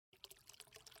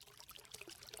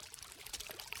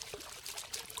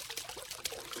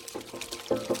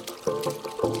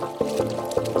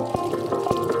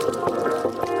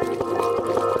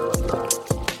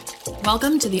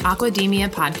Welcome to the Aquademia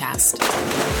podcast.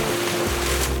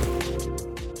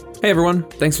 Hey everyone,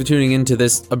 thanks for tuning in to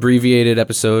this abbreviated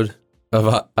episode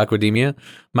of Aquademia.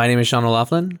 My name is Sean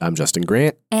O'Laughlin. I'm Justin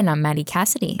Grant. And I'm Maddie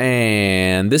Cassidy.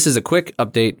 And this is a quick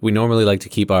update. We normally like to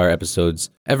keep our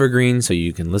episodes evergreen so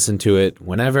you can listen to it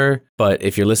whenever. But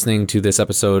if you're listening to this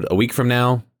episode a week from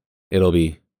now, it'll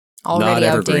be already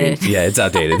outdated. Yeah, it's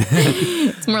outdated.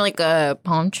 It's more like a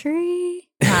palm tree,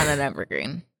 not an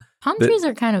evergreen. Palm trees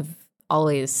are kind of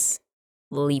always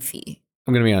leafy.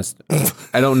 I'm going to be honest.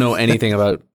 I don't know anything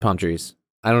about palm trees.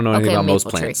 I don't know anything about most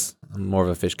plants. I'm more of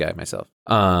a fish guy myself.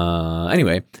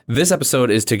 Anyway, this episode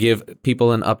is to give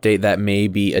people an update that may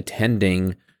be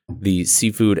attending the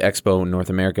Seafood Expo North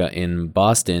America in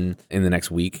Boston in the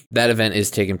next week. That event is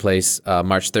taking place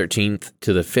March 13th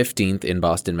to the 15th in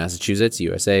Boston, Massachusetts,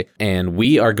 USA. And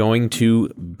we are going to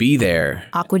be there.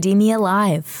 Aquademia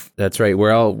Live. That's right.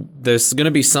 There's going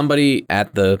to be somebody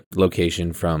at the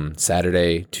location from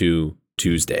Saturday to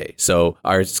Tuesday. So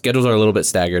our schedules are a little bit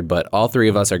staggered, but all three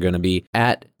of us are going to be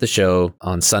at the show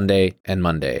on Sunday and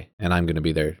Monday. And I'm going to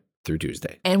be there through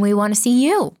Tuesday. And we want to see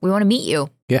you. We want to meet you.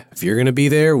 Yeah, if you're going to be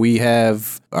there, we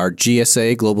have our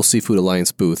GSA, Global Seafood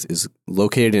Alliance booth, is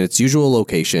located in its usual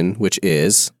location, which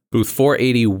is booth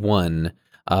 481.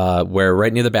 We're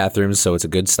right near the bathrooms, so it's a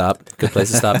good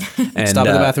place to stop. And stop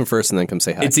at the bathroom first and then come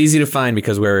say hi. It's easy to find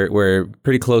because we're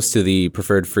pretty close to the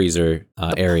preferred freezer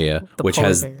area, which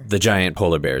has the giant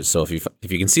polar bears. So if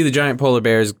you can see the giant polar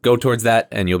bears, go towards that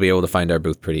and you'll be able to find our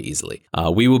booth pretty easily.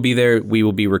 We will be there. We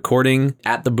will be recording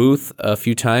at the booth a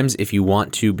few times. If you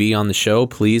want to be on the show,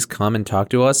 please come and talk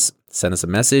to us. Send us a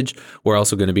message. We're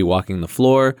also going to be walking the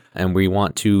floor, and we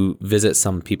want to visit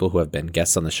some people who have been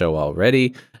guests on the show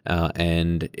already.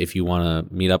 And if you want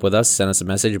to meet up with us, send us a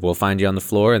message. We'll find you on the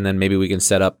floor, and then maybe we can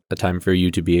set up a time for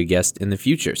you to be a guest in the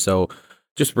future. So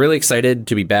just really excited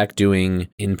to be back doing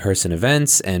in-person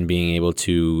events and being able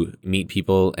to meet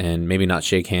people and maybe not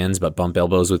shake hands, but bump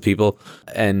elbows with people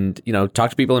and,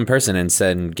 talk to people in person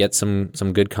and get some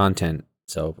good content.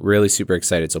 So really super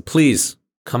excited. So please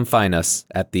come find us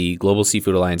at the Global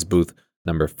Seafood Alliance booth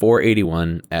number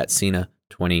 481 at SENA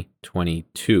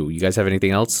 2022. You guys have anything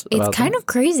else? It's kind of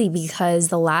crazy because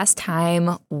the last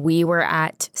time we were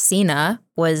at SENA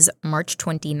was March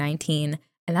 2019,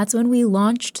 and that's when we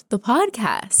launched the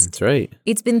podcast. That's right.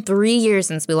 It's been 3 years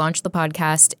since we launched the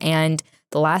podcast, and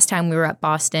the last time we were at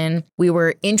Boston, we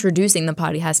were introducing the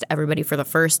podcast to everybody for the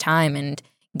first time and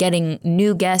getting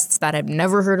new guests that have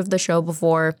never heard of the show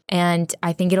before. And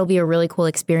I think it'll be a really cool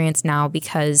experience now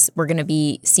because we're going to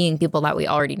be seeing people that we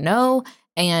already know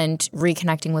and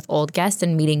reconnecting with old guests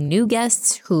and meeting new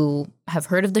guests who have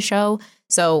heard of the show.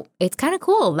 So it's kind of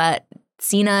cool that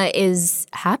SENA is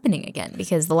happening again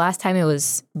because the last time it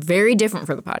was very different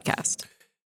for the podcast.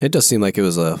 It does seem like it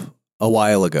was a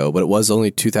while ago, but it was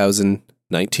only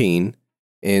 2019.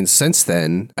 And since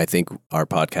then, I think our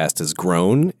podcast has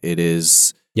grown. It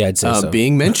is I'd say so.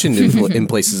 Being mentioned in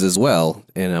places as well.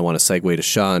 And I want to segue to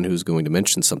Sean, who's going to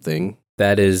mention something.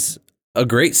 That is a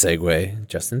great segue,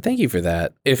 Justin. Thank you for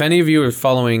that. If any of you are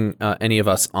following any of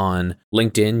us on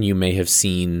LinkedIn, you may have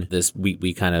seen this.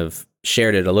 We kind of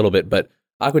shared it a little bit, but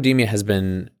Aquademia has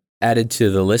been added to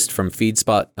the list from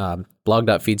Feedspot,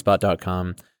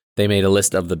 blog.feedspot.com. They made a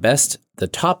list of the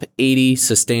top 80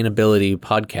 sustainability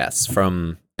podcasts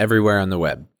from everywhere on the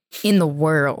web. In the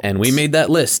world. And we made that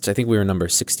list. I think we were number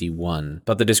 61.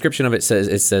 But the description of it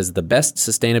says the best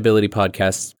sustainability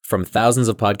podcasts from thousands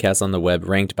of podcasts on the web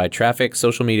ranked by traffic,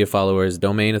 social media followers,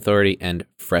 domain authority, and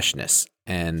freshness.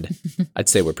 And I'd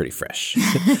say we're pretty fresh.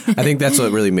 I think that's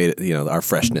what really made it, our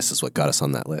freshness is what got us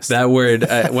on that list. That word,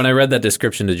 when I read that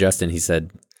description to Justin, he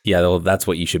said, yeah, well, that's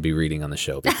what you should be reading on the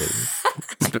show. Because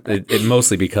it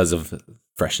mostly because of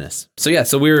freshness. So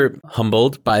we were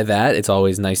humbled by that. It's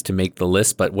always nice to make the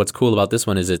list. But what's cool about this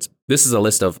one is this is a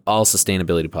list of all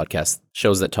sustainability podcasts,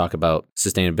 shows that talk about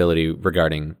sustainability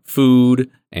regarding food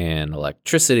and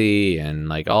electricity and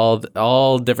like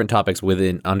all different topics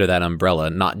under that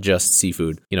umbrella, not just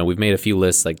seafood. We've made a few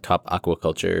lists like top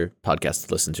aquaculture podcasts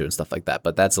to listen to and stuff like that,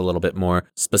 but that's a little bit more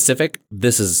specific.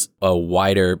 This is a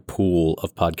wider pool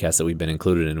of podcasts that we've been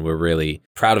included in. We're really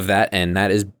proud of that, and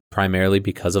that is primarily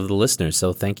because of the listeners.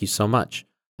 So thank you so much.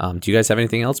 Do you guys have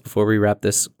anything else before we wrap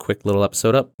this quick little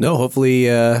episode up? No, hopefully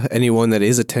anyone that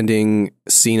is attending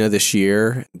SENA this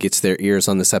year gets their ears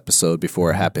on this episode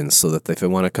before it happens so that if they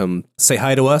want to come say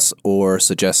hi to us or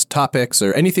suggest topics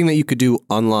or anything that you could do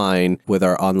online with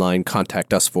our online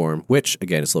Contact Us form, which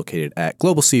again is located at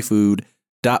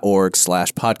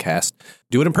globalseafood.org/podcast.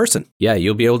 Do it in person. Yeah,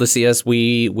 you'll be able to see us.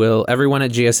 Everyone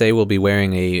at GSA will be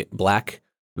wearing a black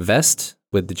vest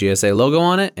with the GSA logo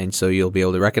on it, and so you'll be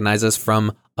able to recognize us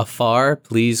from afar.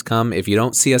 Please come. If you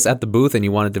don't see us at the booth and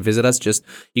you wanted to visit us,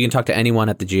 you can talk to anyone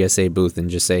at the GSA booth and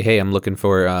just say, hey, I'm looking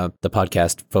for the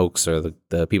podcast folks or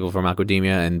the people from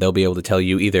Aquademia, and they'll be able to tell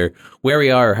you either where we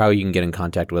are or how you can get in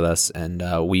contact with us. And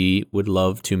we would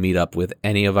love to meet up with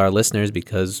any of our listeners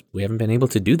because we haven't been able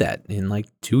to do that in like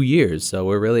 2 years. So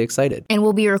we're really excited. And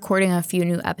we'll be recording a few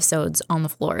new episodes on the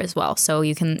floor as well. So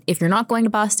you can, if you're not going to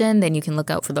Boston, then you can look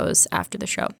out for those after the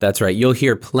show. That's right. You'll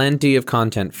hear plenty of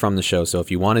content from the show. So if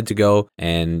you wanted to go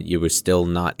and you were still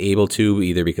not able to,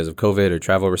 either because of COVID or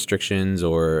travel restrictions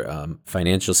or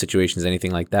financial situations,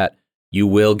 anything like that, you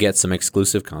will get some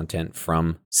exclusive content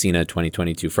from SENA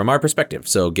 2022 from our perspective.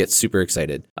 So get super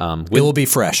excited. It will be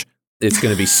fresh. It's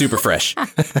going to be super fresh.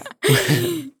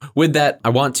 With that, I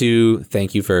want to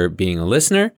thank you for being a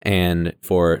listener and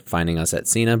for finding us at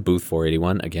SENA, booth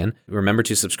 481. Again, remember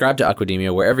to subscribe to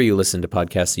Aquademia wherever you listen to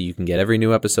podcasts so you can get every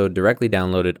new episode directly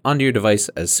downloaded onto your device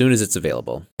as soon as it's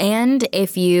available. And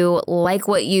if you like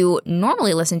what you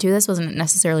normally listen to, this wasn't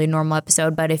necessarily a normal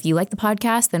episode, but if you like the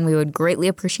podcast, then we would greatly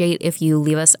appreciate if you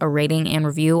leave us a rating and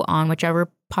review on whichever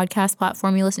podcast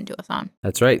platform you listen to us on.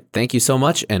 That's right. Thank you so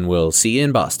much, and we'll see you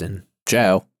in Boston.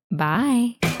 Ciao.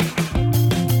 Bye.